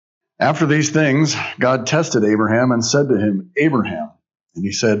After these things, God tested Abraham and said to him, Abraham. And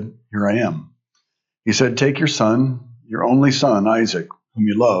he said, Here I am. He said, Take your son, your only son, Isaac, whom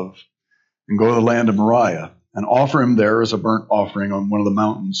you love, and go to the land of Moriah, and offer him there as a burnt offering on one of the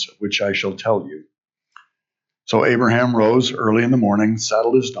mountains which I shall tell you. So Abraham rose early in the morning,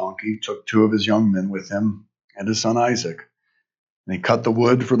 saddled his donkey, took 2 of his young men with him, and his son Isaac. And he cut the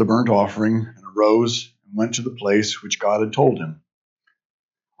wood for the burnt offering, and arose and went to the place which God had told him.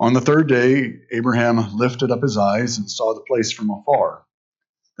 On the 3rd day, Abraham lifted up his eyes and saw the place from afar.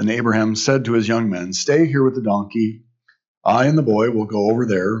 Then Abraham said to his young men, Stay here with the donkey. I and the boy will go over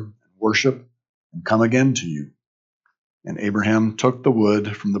there and worship and come again to you. And Abraham took the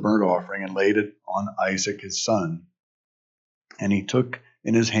wood from the burnt offering and laid it on Isaac his son. And he took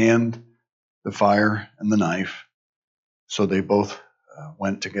in his hand the fire and the knife. So they both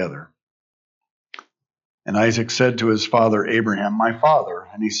went together. And Isaac said to his father Abraham, My father.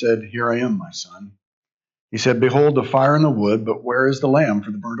 And he said, Here I am, my son. He said, Behold the fire and the wood, but where is the lamb for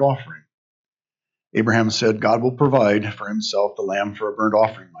the burnt offering? Abraham said, God will provide for himself the lamb for a burnt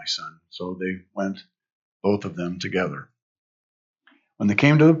offering, my son. So they went, both of them, together. When they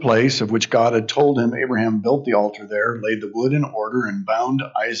came to the place of which God had told him, Abraham built the altar there, laid the wood in order, and bound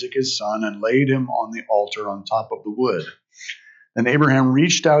Isaac his son, and laid him on the altar on top of the wood. Then Abraham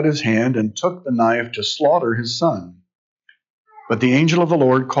reached out his hand and took the knife to slaughter his son. But the angel of the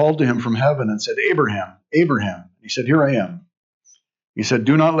Lord called to him from heaven and said, Abraham, Abraham. He said, Here I am. He said,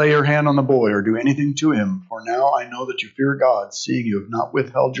 Do not lay your hand on the boy or do anything to him, for now I know that you fear God, seeing you have not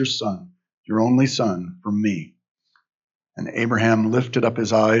withheld your son, your only son, from me. And Abraham lifted up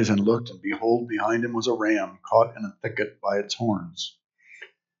his eyes and looked, and behold, behind him was a ram caught in a thicket by its horns.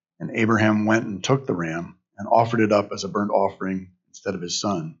 And Abraham went and took the ram and offered it up as a burnt offering instead of his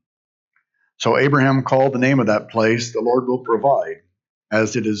son. So Abraham called the name of that place, The Lord will provide,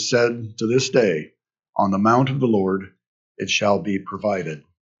 as it is said to this day, On the mount of the Lord it shall be provided.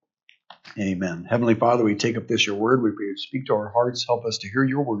 Amen. Heavenly Father, we take up this your word. We pray you speak to our hearts. Help us to hear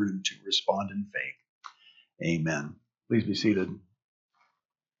your word and to respond in faith. Amen. Please be seated.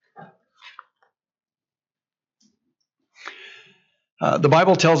 The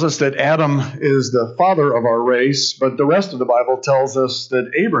Bible tells us that Adam is the father of our race, but the rest of the Bible tells us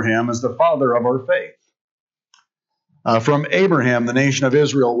that Abraham is the father of our faith. From Abraham, the nation of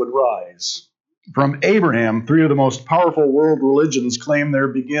Israel would rise. From Abraham, 3 of the most powerful world religions claim their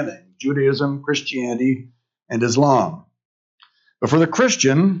beginning: Judaism, Christianity, and Islam. But for the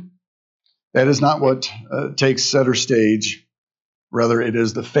Christian, that is not what takes center stage. Rather, it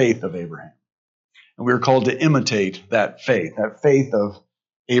is the faith of Abraham. And we are called to imitate that faith of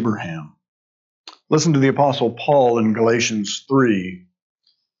Abraham. Listen to the Apostle Paul in Galatians 3.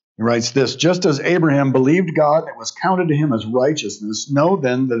 He writes this, Just as Abraham believed God, it was counted to him as righteousness. Know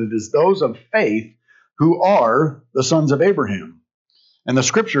then that it is those of faith who are the sons of Abraham. And the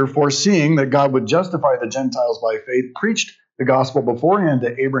scripture, foreseeing that God would justify the Gentiles by faith, preached the gospel beforehand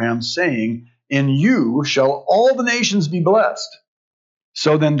to Abraham, saying, In you shall all the nations be blessed.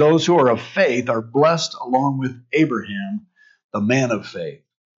 So then those who are of faith are blessed along with Abraham, the man of faith.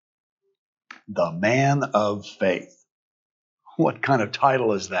 The man of faith. What kind of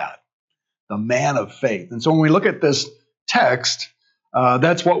title is that? The man of faith. And so when we look at this text,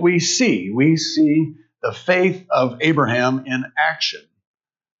 that's what we see. We see the faith of Abraham in action.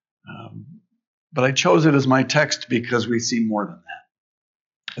 But I chose it as my text because we see more than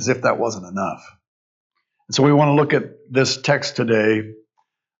that, as if that wasn't enough. And so we want to look at this text today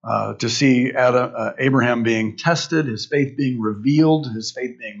to see Abraham being tested, his faith being revealed, his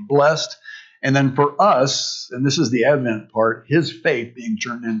faith being blessed, and then for us, and this is the Advent part, his faith being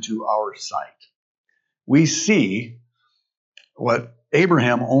turned into our sight. We see what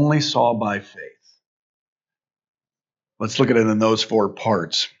Abraham only saw by faith. Let's look at it in those 4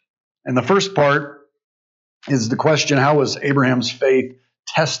 parts. And the first part is the question, how was Abraham's faith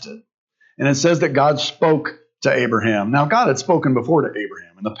tested? And it says that God spoke to Abraham. Now, God had spoken before to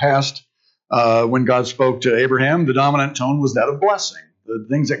Abraham. In the past, when God spoke to Abraham, the dominant tone was that of blessing. The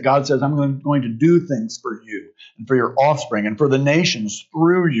things that God says, I'm going to do things for you and for your offspring and for the nations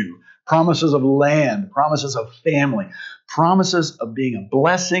through you. Promises of land, promises of family, promises of being a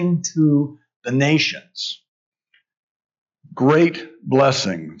blessing to the nations. Great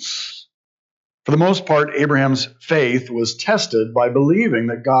blessings. For the most part, Abraham's faith was tested by believing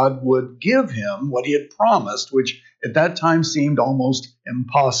that God would give him what he had promised, which at that time seemed almost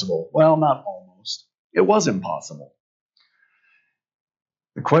impossible. Well, not almost. It was impossible.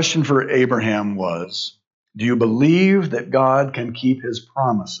 The question for Abraham was, do you believe that God can keep his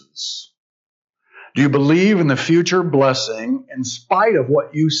promises? Do you believe in the future blessing in spite of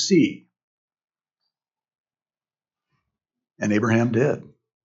what you see? And Abraham did.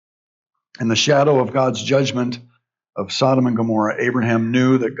 In the shadow of God's judgment of Sodom and Gomorrah, Abraham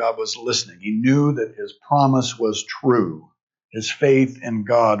knew that God was listening. He knew that his promise was true. His faith in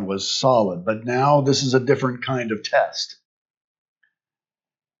God was solid. But now this is a different kind of test.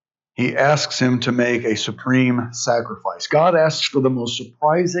 He asks him to make a supreme sacrifice. God asks for the most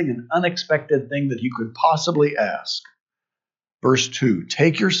surprising and unexpected thing that he could possibly ask. Verse 2,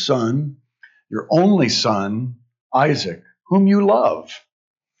 take your son, your only son, Isaac, whom you love,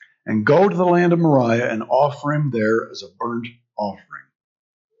 and go to the land of Moriah and offer him there as a burnt offering.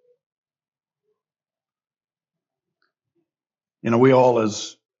 We all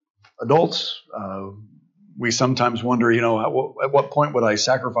as adults, we sometimes wonder, at what point would I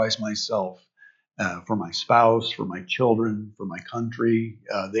sacrifice myself for my spouse, for my children, for my country?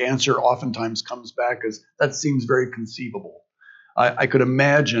 The answer oftentimes comes back as that seems very conceivable. I could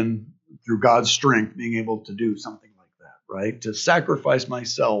imagine through God's strength being able to do something like that, right? To sacrifice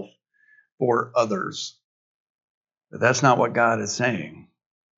myself for others. But that's not what God is saying.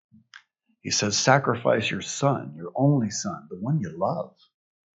 He says, sacrifice your son, your only son, the one you love.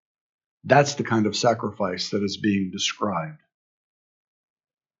 That's the kind of sacrifice that is being described.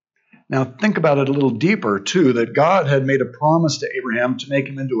 Now, think about it a little deeper, too, that God had made a promise to Abraham to make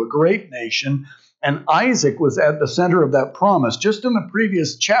him into a great nation, and Isaac was at the center of that promise. Just in the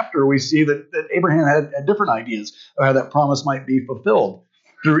previous chapter, we see that Abraham had different ideas of how that promise might be fulfilled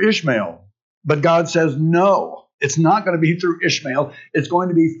through Ishmael. But God says, no, it's not going to be through Ishmael. It's going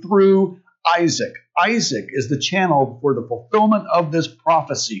to be through Isaac. Isaac is the channel for the fulfillment of this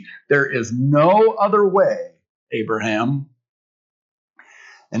prophecy. There is no other way, Abraham.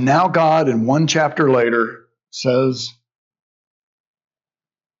 And now God, in one chapter later, says,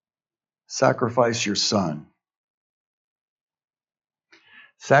 sacrifice your son.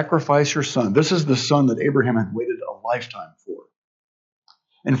 Sacrifice your son. This is the son that Abraham had waited a lifetime for.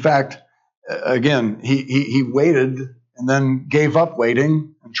 In fact, again, he waited and then gave up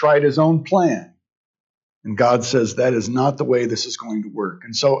waiting and tried his own plan. And God says that is not the way this is going to work.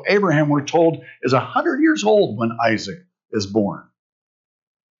 And so Abraham, we're told, is 100 years old when Isaac is born.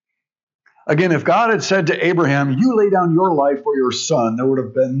 Again, if God had said to Abraham, you lay down your life for your son, there would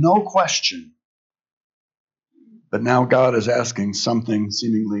have been no question. But now God is asking something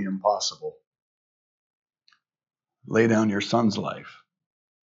seemingly impossible. Lay down your son's life.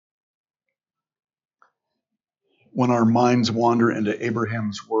 When our minds wander into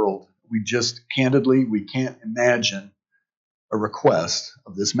Abraham's world, we can't imagine a request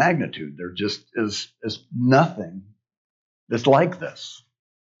of this magnitude. There just is nothing that's like this.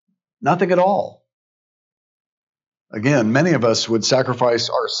 Nothing at all. Again, many of us would sacrifice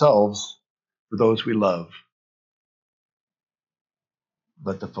ourselves for those we love.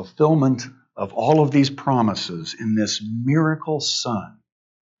 But the fulfillment of all of these promises in this miracle son,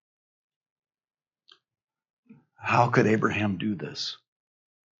 how could Abraham do this?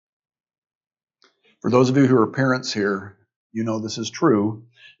 For those of you who are parents here, you know this is true.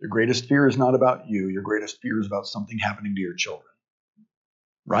 Your greatest fear is not about you. Your greatest fear is about something happening to your children.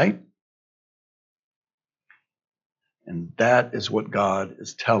 Right? And that is what God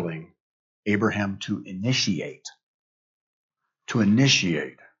is telling Abraham to initiate. To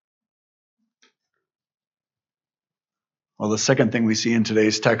initiate. Well, the second thing we see in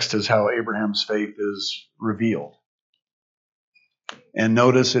today's text is how Abraham's faith is revealed. And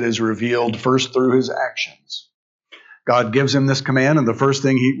notice it is revealed first through his actions. God gives him this command, and the first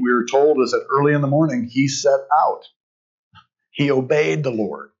thing we are told is that early in the morning he set out. He obeyed the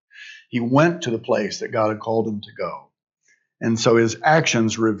Lord. He went to the place that God had called him to go. And so his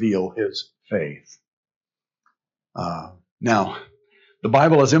actions reveal his faith. Now, the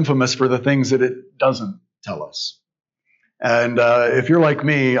Bible is infamous for the things that it doesn't tell us. And if you're like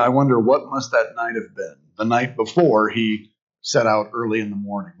me, I wonder what must that night have been, the night before he set out early in the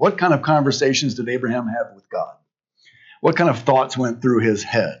morning. What kind of conversations did Abraham have with God? What kind of thoughts went through his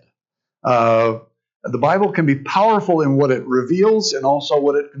head? The Bible can be powerful in what it reveals and also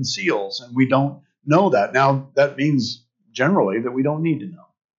what it conceals, and we don't know that. Now, that means generally that we don't need to know,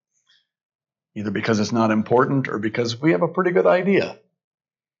 either because it's not important or because we have a pretty good idea.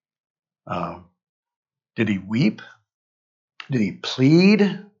 Did he weep? Did he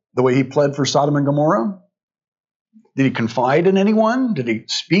plead the way he pled for Sodom and Gomorrah? Did he confide in anyone? Did he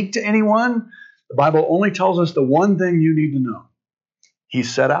speak to anyone? The Bible only tells us the one thing you need to know. He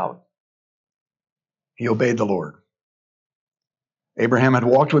set out. He obeyed the Lord. Abraham had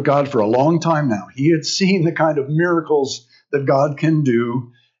walked with God for a long time now. He had seen the kind of miracles that God can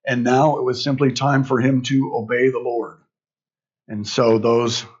do, And now it was simply time for him to obey the Lord. And so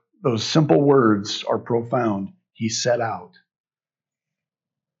those simple words are profound. He set out.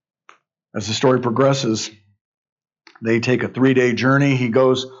 As the story progresses, they take a 3-day journey. He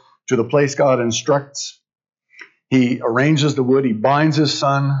goes to the place God instructs. He arranges the wood. He binds his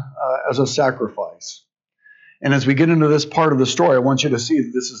son as a sacrifice. And as we get into this part of the story, I want you to see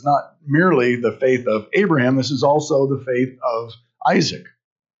that this is not merely the faith of Abraham. This is also the faith of Isaac.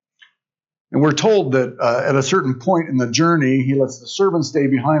 And we're told that at a certain point in the journey, he lets the servants stay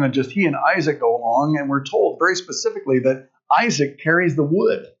behind and just he and Isaac go along. And we're told very specifically that Isaac carries the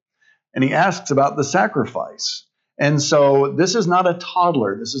wood. And he asks about the sacrifice. And so this is not a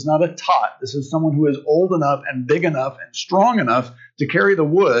toddler. This is not a tot. This is someone who is old enough and big enough and strong enough to carry the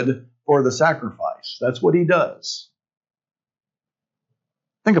wood for the sacrifice. That's what he does.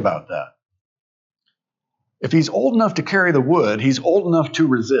 Think about that. If he's old enough to carry the wood, he's old enough to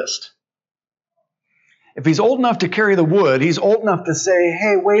resist. If he's old enough to carry the wood, he's old enough to say,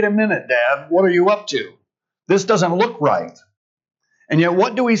 hey, wait a minute, Dad, what are you up to? This doesn't look right. And yet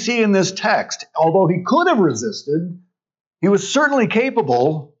what do we see in this text? Although he could have resisted, he was certainly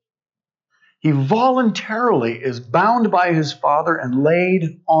capable. He voluntarily is bound by his father and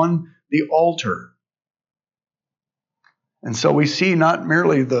laid on the altar. And so we see not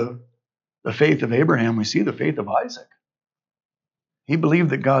merely the faith of Abraham, we see the faith of Isaac. He believed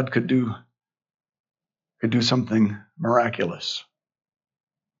that God could do something miraculous.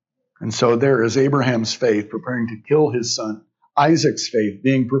 And so there is Abraham's faith preparing to kill his son. Isaac's faith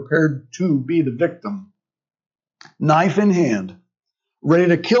being prepared to be the victim. Knife in hand, ready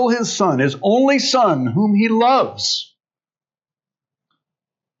to kill his son, his only son whom he loves.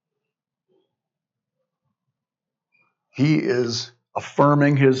 He is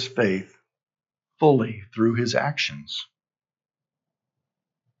affirming his faith fully through his actions.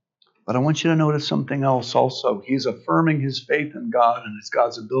 But I want you to notice something else also. He's affirming his faith in God and it's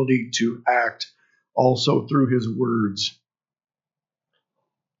God's ability to act also through his words.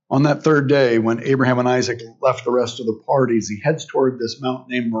 On that third day, when Abraham and Isaac left the rest of the parties, he heads toward this mountain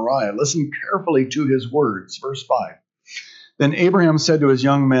named Moriah. Listen carefully to his words. Verse 5. Then Abraham said to his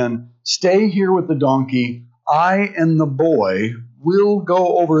young men, stay here with the donkey. I and the boy will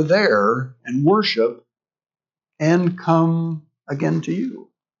go over there and worship and come again to you.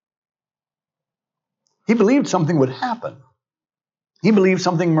 He believed something would happen. He believed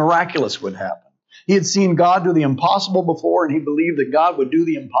something miraculous would happen. He had seen God do the impossible before, and he believed that God would do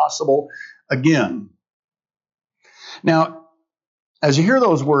the impossible again. Now, as you hear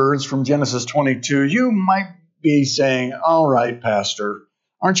those words from Genesis 22, you might be saying, all right, Pastor,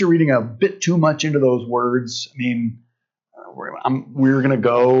 aren't you reading a bit too much into those words? I mean, we're going to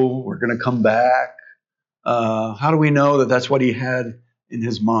go, we're going to come back. How do we know that that's what he had in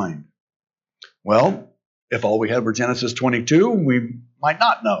his mind? Well, if all we had were Genesis 22, we might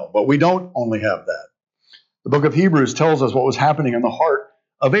not know, but we don't only have that. The book of Hebrews tells us what was happening in the heart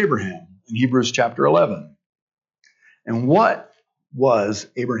of Abraham in Hebrews chapter 11. And what was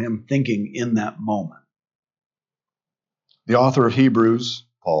Abraham thinking in that moment? The author of Hebrews,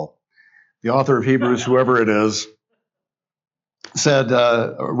 Paul, the author of Hebrews, whoever it is,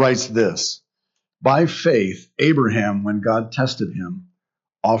 writes this: by faith, Abraham, when God tested him,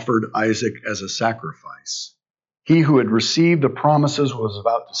 offered Isaac as a sacrifice. He who had received the promises was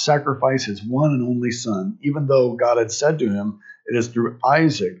about to sacrifice his one and only son, even though God had said to him, it is through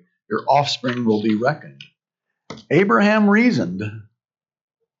Isaac your offspring will be reckoned. Abraham reasoned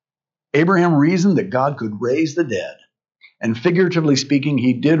that God could raise the dead. And figuratively speaking,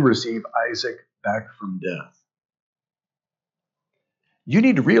 he did receive Isaac back from death. You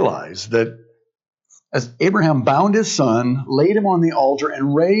need to realize that as Abraham bound his son, laid him on the altar,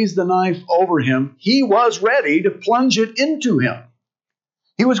 and raised the knife over him, he was ready to plunge it into him.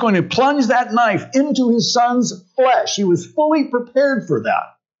 He was going to plunge that knife into his son's flesh. He was fully prepared for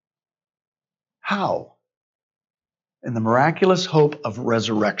that. How? In the miraculous hope of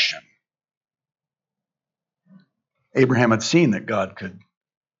resurrection. Abraham had seen that God could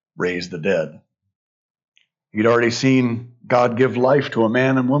raise the dead. He'd already seen God give life to a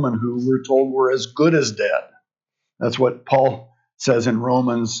man and woman who we're told were as good as dead. That's what Paul says in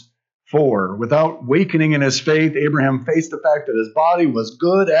Romans 4. Without weakening in his faith, Abraham faced the fact that his body was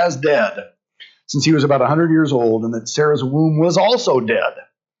good as dead, since he was about 100 years old, and that Sarah's womb was also dead.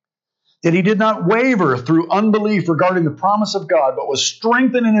 Yet he did not waver through unbelief regarding the promise of God, but was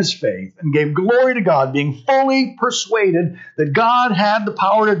strengthened in his faith and gave glory to God, being fully persuaded that God had the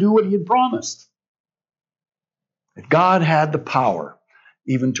power to do what he had promised. That God had the power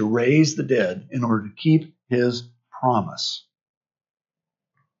even to raise the dead in order to keep his promise.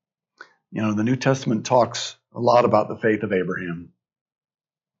 You know, the New Testament talks a lot about the faith of Abraham,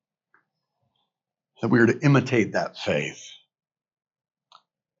 that we are to imitate that faith.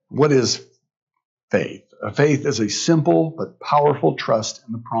 What is faith? A faith is a simple but powerful trust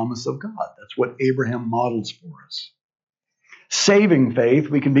in the promise of God. That's what Abraham models for us. Saving faith,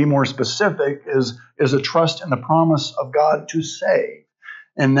 we can be more specific, is a trust in the promise of God to save.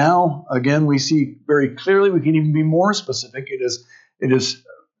 And now, again, we see very clearly we can even be more specific. It is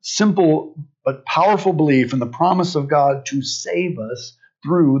simple but powerful belief in the promise of God to save us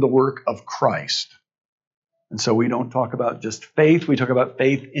through the work of Christ. And so we don't talk about just faith, we talk about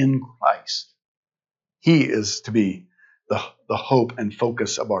faith in Christ. He is to be the hope and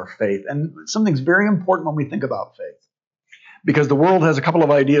focus of our faith. And something's very important when we think about faith, because the world has a couple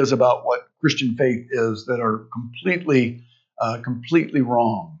of ideas about what Christian faith is that are completely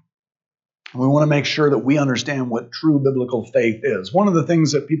wrong. We want to make sure that we understand what true biblical faith is. One of the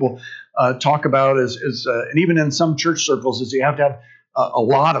things that people talk about is and even in some church circles, is you have to have a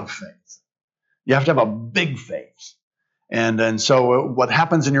lot of faith. You have to have a big faith. And so what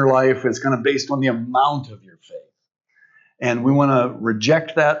happens in your life is kind of based on the amount of your faith. And we want to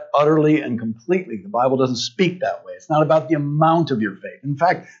reject that utterly and completely. The Bible doesn't speak that way. It's not about the amount of your faith. In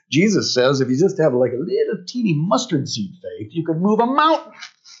fact, Jesus says if you just have like a little teeny mustard seed faith, you could move a mountain.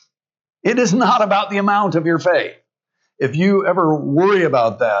 It is not about the amount of your faith. If you ever worry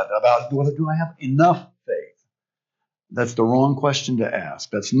about that, about do I have enough faith? That's the wrong question to ask.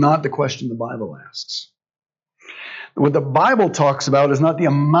 That's not the question the Bible asks. What the Bible talks about is not the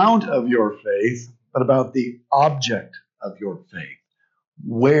amount of your faith, but about the object of your faith.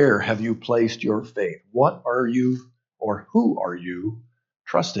 Where have you placed your faith? What are you, or who are you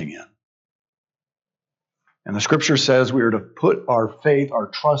trusting in? And the Scripture says we are to put our faith, our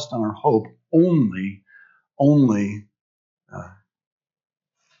trust, and our hope only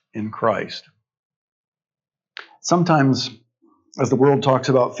in Christ. Sometimes, as the world talks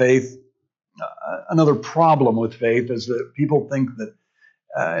about faith, another problem with faith is that people think that,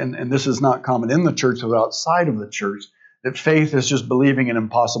 and this is not common in the church but outside of the church, that faith is just believing in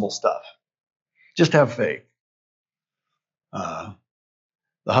impossible stuff. Just have faith.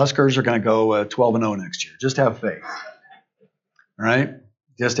 The Huskers are going to go 12-0 next year. Just have faith. All right?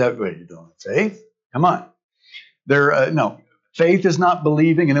 Just have faith. You don't have faith? Come on. No, faith is not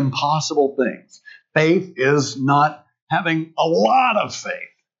believing in impossible things. Faith is not having a lot of faith.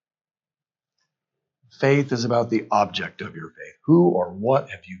 Faith is about the object of your faith. Who or what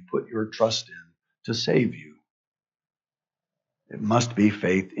have you put your trust in to save you? It must be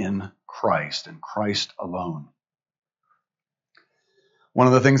faith in Christ and Christ alone. One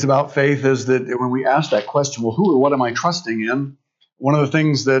of the things about faith is that when we ask that question, well, who or what am I trusting in? One of the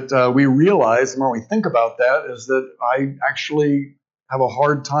things that we realize the more we think about that is that I actually have a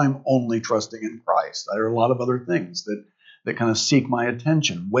hard time only trusting in Christ. There are a lot of other things that kind of seek my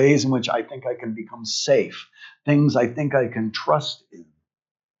attention, ways in which I think I can become safe, things I think I can trust in.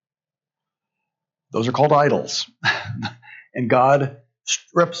 Those are called idols. And God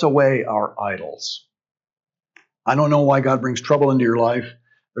strips away our idols. I don't know why God brings trouble into your life.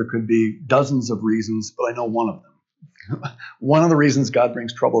 There could be dozens of reasons, but I know one of them. One of the reasons God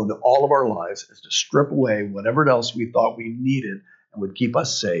brings trouble into all of our lives is to strip away whatever else we thought we needed and would keep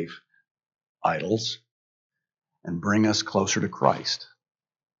us safe, idols, and bring us closer to Christ.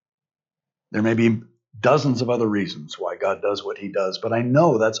 There may be dozens of other reasons why God does what he does, but I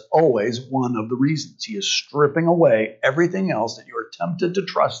know that's always one of the reasons. He is stripping away everything else that you are tempted to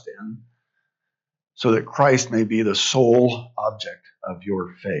trust in so that Christ may be the sole object of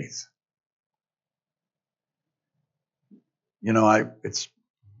your faith. You know, it's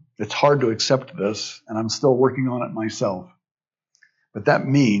hard to accept this, and I'm still working on it myself. But that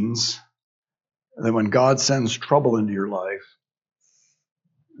means that when God sends trouble into your life,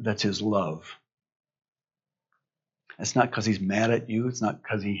 that's his love. It's not because he's mad at you. It's not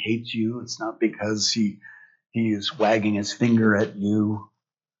because he hates you. It's not because he is wagging his finger at you.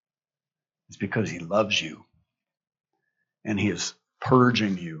 It's because he loves you. And he is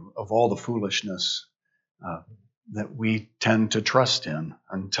purging you of all the foolishness that we tend to trust in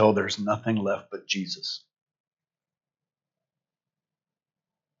until there's nothing left but Jesus.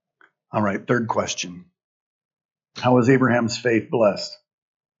 All right, third question. How was Abraham's faith blessed?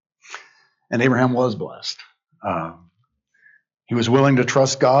 And Abraham was blessed. He was willing to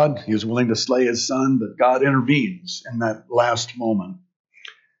trust God. He was willing to slay his son, but God intervenes in that last moment.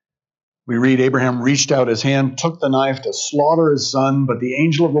 We read Abraham reached out his hand, took the knife to slaughter his son, but the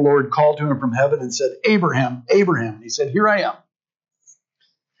angel of the Lord called to him from heaven and said, Abraham, Abraham. And he said, here I am.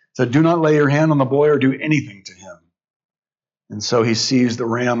 He said, do not lay your hand on the boy or do anything to him. And so he sees the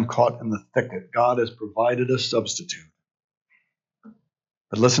ram caught in the thicket. God has provided a substitute.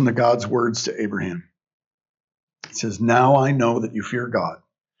 But listen to God's words to Abraham. It says, "Now I know that you fear God,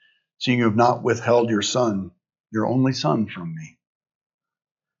 seeing you have not withheld your son, your only son, from me."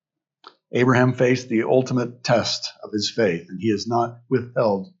 Abraham faced the ultimate test of his faith, and he has not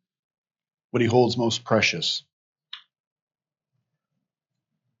withheld what he holds most precious.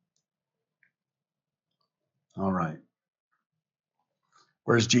 All right.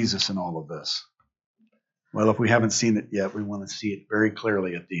 Where's Jesus in all of this? Well, if we haven't seen it yet, we want to see it very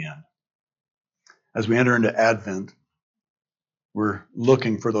clearly at the end. As we enter into Advent, we're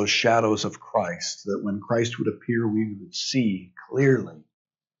looking for those shadows of Christ, that when Christ would appear, we would see clearly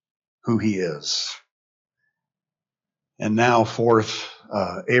who he is. And now, fourth,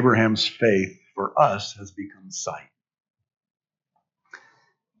 Abraham's faith for us has become sight.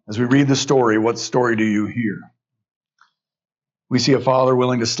 As we read the story, what story do you hear? We see a father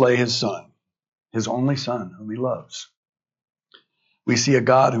willing to slay his son, his only son, whom he loves. We see a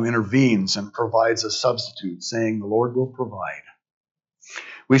God who intervenes and provides a substitute, saying, "The Lord will provide."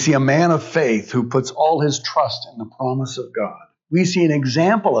 We see a man of faith who puts all his trust in the promise of God. We see an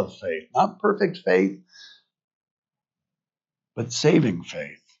example of faith, not perfect faith, but saving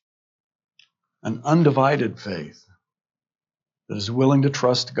faith, an undivided faith that is willing to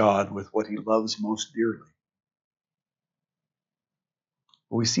trust God with what he loves most dearly.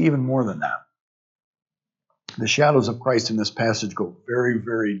 But we see even more than that. The shadows of Christ in this passage go very,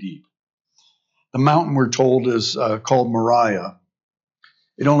 very deep. The mountain, we're told, is called Moriah.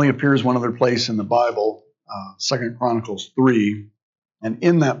 It only appears one other place in the Bible, 2 Chronicles 3. And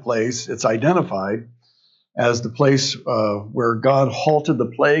in that place, it's identified as the place where God halted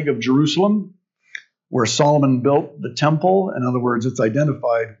the plague of Jerusalem, where Solomon built the temple. In other words, it's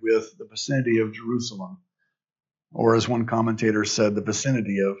identified with the vicinity of Jerusalem, or as one commentator said, the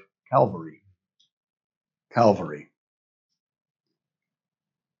vicinity of Calvary. Calvary.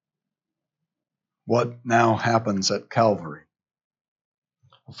 What now happens at Calvary?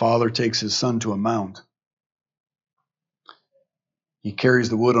 The father takes his son to a mount. He carries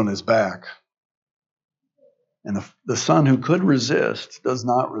the wood on his back. And the son who could resist does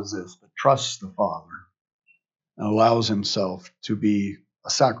not resist, but trusts the father and allows himself to be a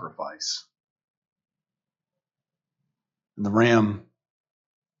sacrifice. And the ram,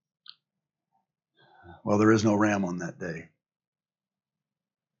 well, there is no ram on that day.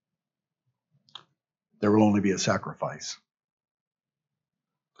 There will only be a sacrifice.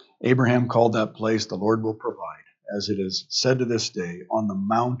 Abraham called that place, "The Lord will provide." As it is said to this day, "On the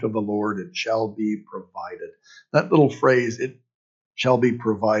mount of the Lord it shall be provided." That little phrase, "it shall be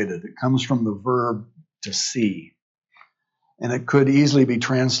provided," it comes from the verb to see. And it could easily be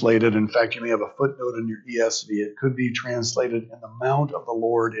translated, in fact, you may have a footnote in your ESV, it could be translated, "In the mount of the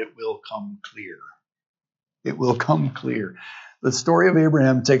Lord it will come clear." It will come clear. The story of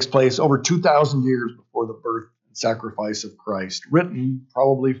Abraham takes place over 2,000 years before the birth and sacrifice of Christ, written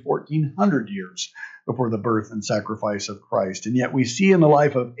probably 1,400 years before the birth and sacrifice of Christ. And yet we see in the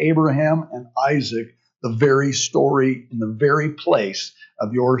life of Abraham and Isaac the very story in the very place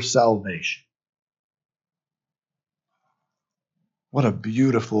of your salvation. What a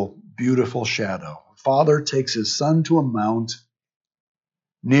beautiful, beautiful shadow. A father takes his son to a mount,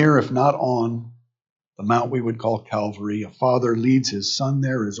 near, if not on, the mount we would call Calvary. A father leads his son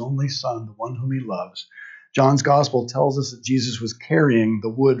there, his only son, the one whom he loves. John's gospel tells us that Jesus was carrying the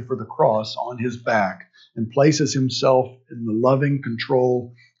wood for the cross on his back and places himself in the loving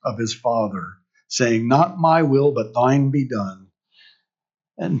control of his Father, saying, "Not my will, but thine be done."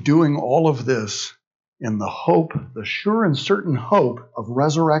 And doing all of this in the hope, the sure and certain hope of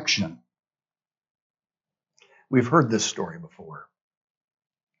resurrection. We've heard this story before.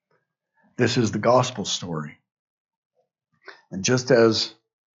 This is the gospel story. And just as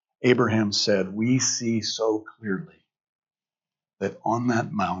Abraham said, we see so clearly that on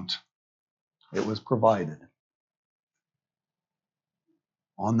that mount it was provided.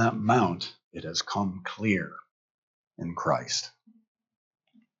 On that mount it has come clear in Christ.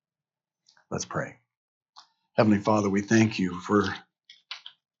 Let's pray. Heavenly Father, we thank you for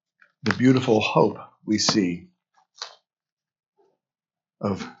the beautiful hope we see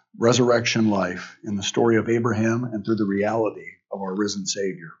of resurrection life in the story of Abraham and through the reality of our risen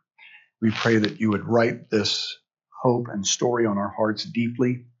Savior. We pray that you would write this hope and story on our hearts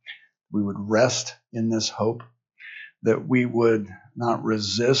deeply. We would rest in this hope, that we would not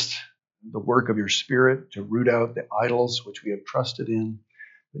resist the work of your Spirit to root out the idols which we have trusted in,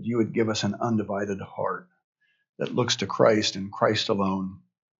 but you would give us an undivided heart that looks to Christ and Christ alone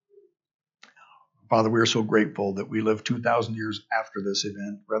Father, we are so grateful that we live 2,000 years after this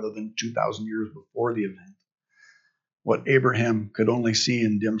event rather than 2,000 years before the event. What Abraham could only see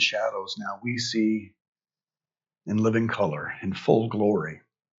in dim shadows, now we see in living color, in full glory.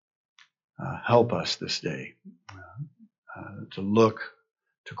 Help us this day to look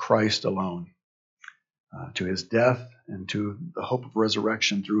to Christ alone, to his death and to the hope of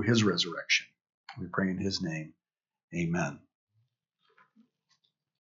resurrection through his resurrection. We pray in his name. Amen.